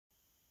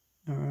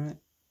Alright,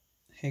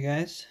 hey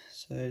guys,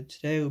 so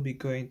today we'll be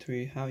going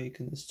through how you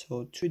can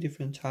install two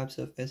different types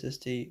of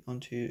SSD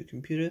onto your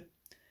computer.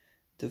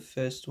 The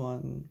first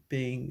one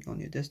being on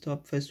your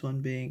desktop, first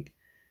one being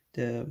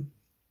the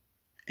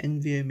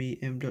NVMe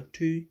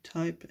M.2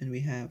 type, and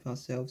we have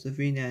ourselves a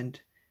V-NAND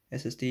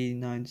SSD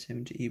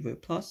 970 EVO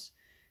Plus,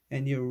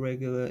 and your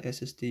regular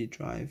SSD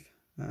drive,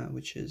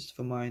 which is,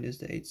 for mine, is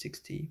the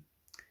 860,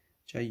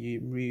 which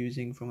I'm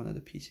reusing from another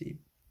PC.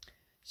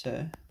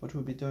 So what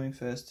we'll be doing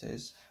first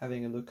is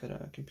having a look at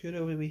our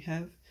computer where we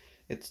have.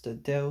 It's the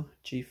DELL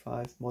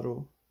G5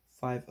 model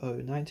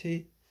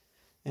 5090,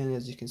 and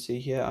as you can see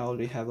here, I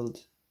already have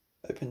it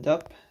opened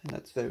up, and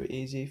that's very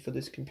easy for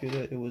this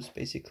computer. It was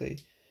basically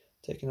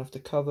taking off the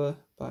cover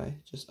by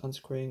just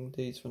unscrewing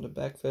these from the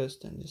back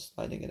first and just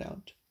sliding it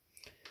out.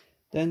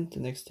 Then the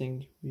next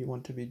thing you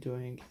want to be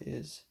doing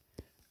is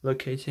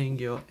locating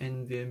your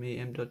NVMe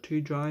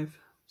M.2 drive.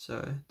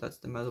 So that's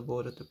the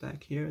motherboard at the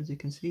back here, as you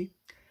can see.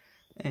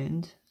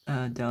 And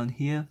down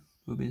here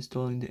we'll be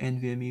installing the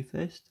NVMe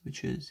first,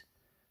 which is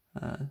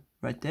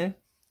right there.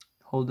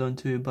 Hold on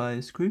to it by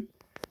a screw.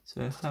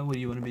 So what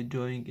you want to be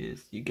doing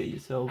is you get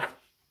yourself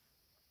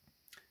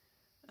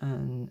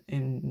an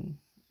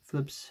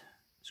Phillips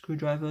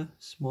screwdriver,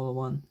 smaller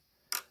one,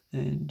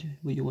 and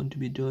what you want to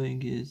be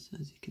doing is,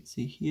 as you can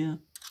see here,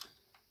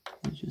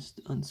 you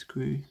just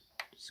unscrew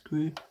the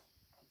screw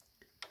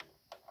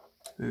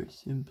very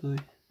simply.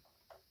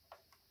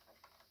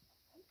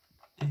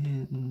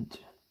 And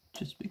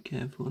just be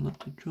careful not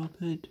to drop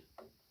it,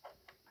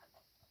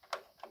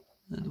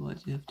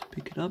 otherwise you have to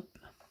pick it up.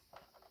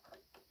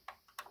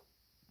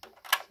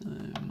 So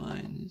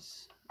mine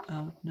is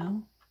out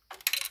now,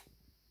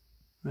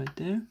 right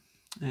there.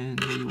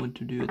 And what you want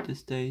to do at this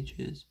stage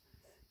is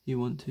you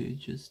want to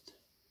just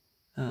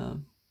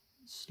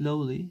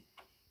slowly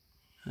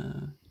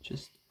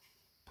just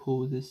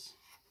pull this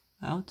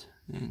out,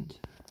 and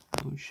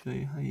I will show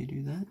you how you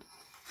do that.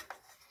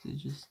 So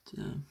just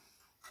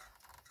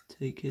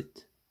take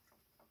it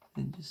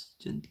and just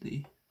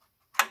gently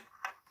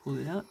pull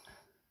it out,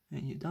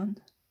 and you're done.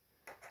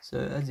 So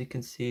as you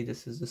can see,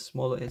 this is a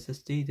smaller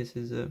SSD. This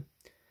is a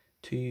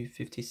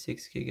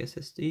 256 gig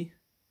SSD,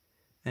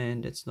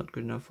 and it's not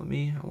good enough for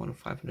me. I want a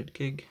 500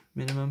 gig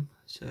minimum,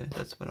 so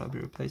that's what I'll be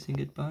replacing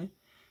it by.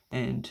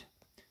 And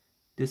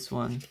this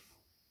one,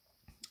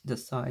 the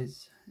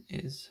size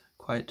is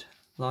quite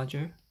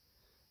larger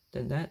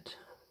than that,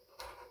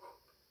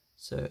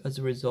 so as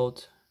a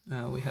result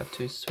we have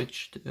to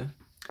switch the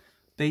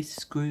base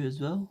screw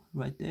as well,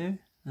 right there.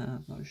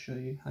 I'll show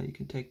you how you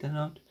can take that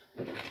out.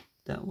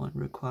 That one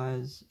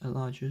requires a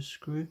larger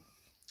screw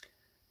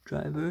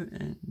driver,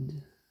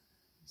 and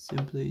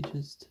simply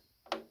just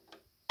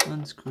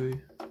unscrew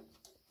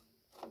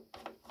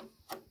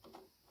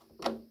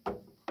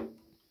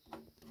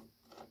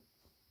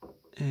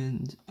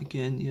and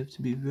again you have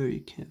to be very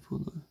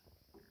careful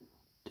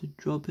to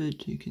drop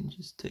it. You can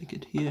just take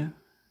it here.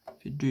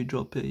 If you do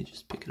drop it, you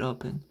just pick it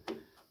up and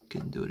you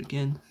can do it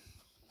again,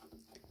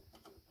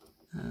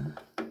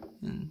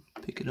 and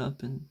pick it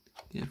up and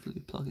carefully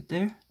plug it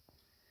there.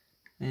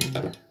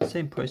 And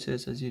same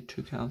process as you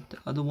took out the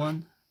other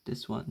one.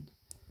 This one,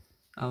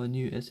 our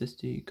new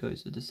SSD,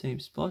 goes at the same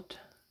spot.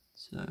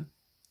 So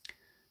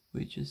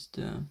we just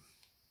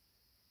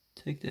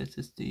take the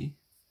SSD,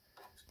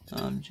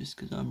 just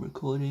because I'm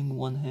recording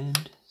one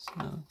hand,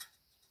 so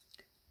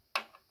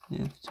you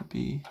have to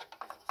be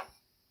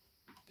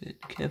a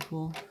bit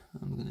careful.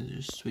 I'm gonna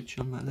just switch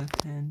on my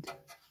left hand.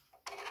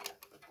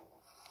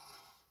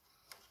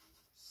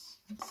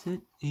 That's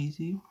it,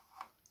 easy.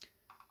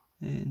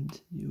 And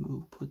you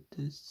will put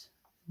this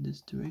in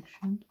this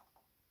direction,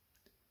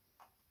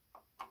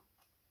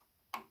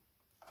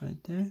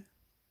 right there.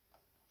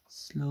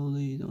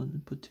 Slowly, you don't want to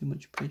put too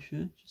much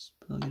pressure, just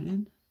plug it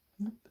in.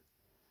 Yep.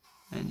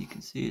 And you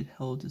can see it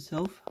holds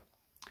itself.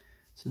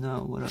 So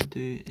now what I'll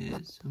do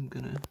is I'm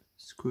gonna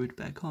screw it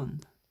back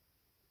on.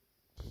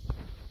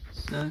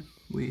 So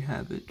we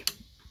have it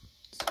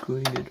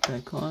screwing it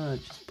back on. I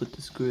just put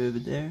the screw over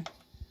there,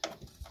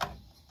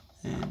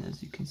 and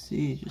as you can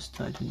see, just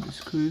tighten the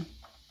screw.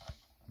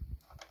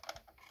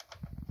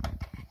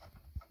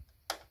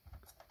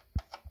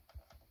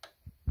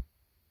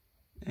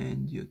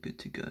 And you're good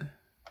to go.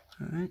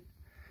 Alright,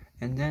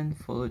 and then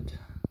followed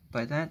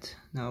by that,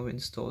 now we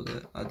install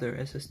the other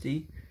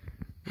SSD,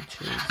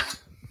 which is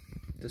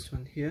this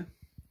one here.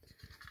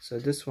 So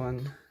this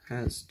one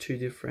has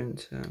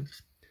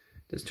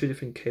there's two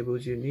different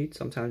cables you need.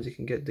 Sometimes you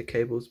can get the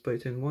cables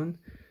both in one,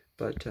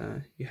 but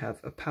you have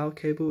a power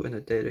cable and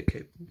a data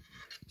cable.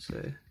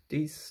 So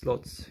these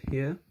slots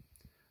here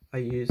are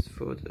used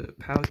for the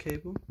power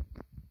cable,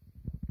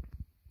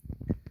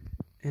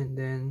 and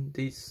then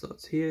these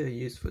slots here are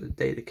used for the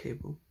data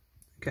cable.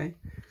 Okay,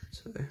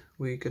 so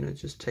we're gonna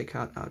just take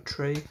out our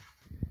tray.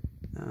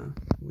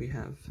 We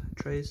have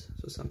trays,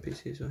 so some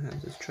PCs will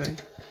have this tray,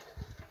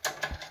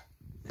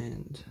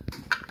 and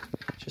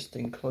just the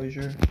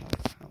enclosure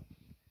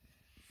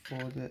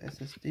for the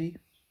SSD.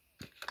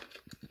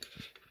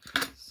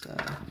 So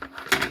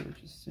we'll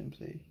just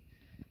simply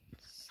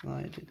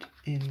slide it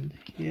in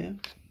here.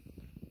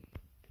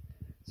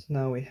 So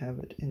now we have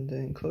it in the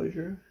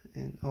enclosure,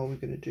 and all we're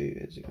going to do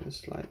is we're going to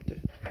slide the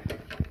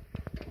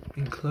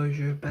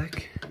enclosure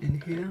back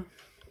in here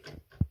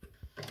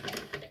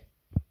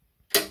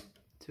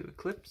to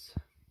Eclipse,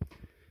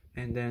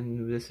 and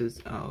then this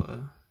is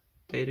our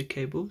data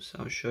cables.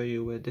 I'll show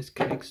you where this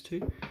connects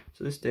to.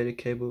 So this data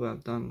cable,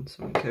 I've done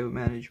some cable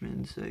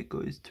management, so it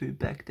goes through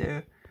back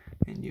there,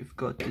 and you've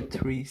got the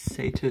 3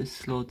 SATA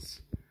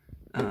slots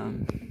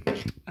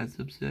as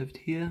observed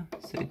here,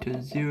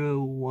 SATA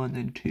 0, 1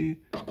 and 2,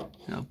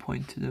 and I'll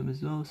point to them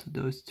as well, so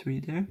those 3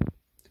 there.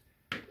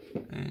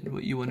 And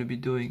what you want to be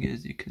doing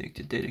is you connect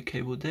the data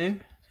cable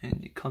there,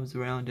 and it comes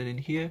around and in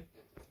here,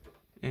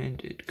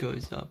 and it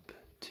goes up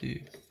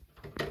to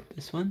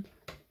this one,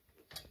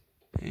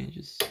 and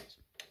just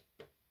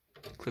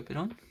clip it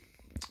on,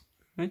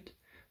 right?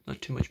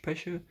 Not too much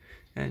pressure.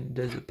 And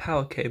there's a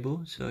power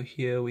cable, so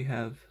here we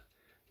have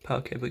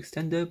power cable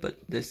extender, but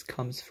this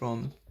comes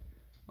from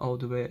all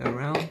the way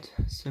around.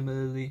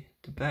 Similarly,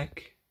 the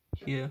back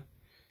here,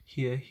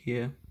 here,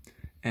 here,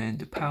 and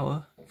the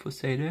power for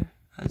SATA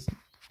as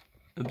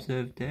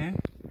observed there,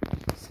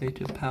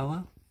 SATA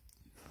power.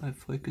 If I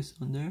focus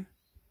on there,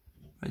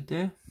 right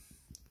there,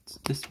 it's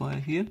this wire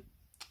here,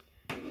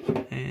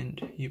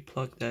 and you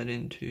plug that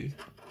into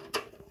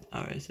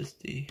our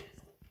SSD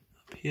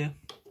up here,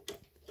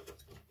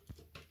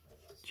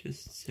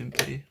 just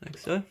simply like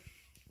so,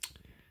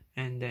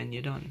 and then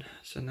you're done.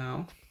 So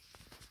now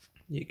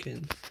you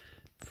can,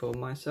 for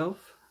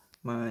myself,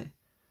 my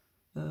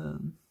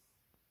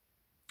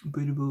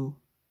bootable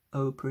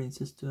operating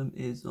system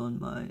is on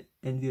my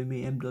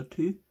NVMe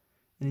M.2.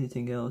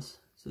 Anything else,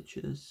 such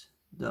as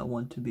that I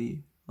want to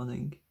be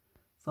running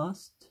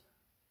fast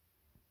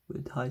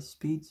with high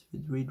speeds,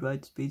 with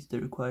read-write speeds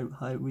that require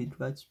high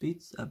read-write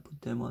speeds, I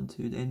put them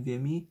onto the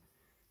NVMe,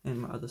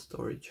 and my other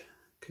storage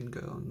can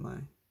go on my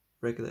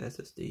regular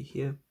SSD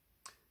here,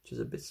 which is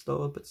a bit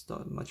slower but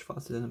still much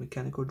faster than a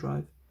mechanical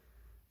drive.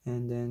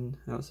 And then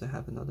I also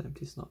have another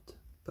empty slot.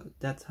 But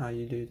that's how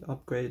you do the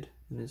upgrade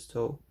and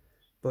install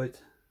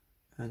both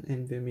an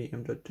NVMe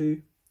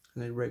M.2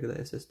 and a regular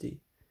SSD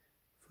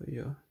for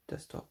your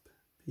desktop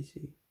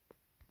PC.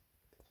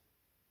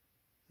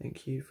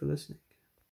 Thank you for listening.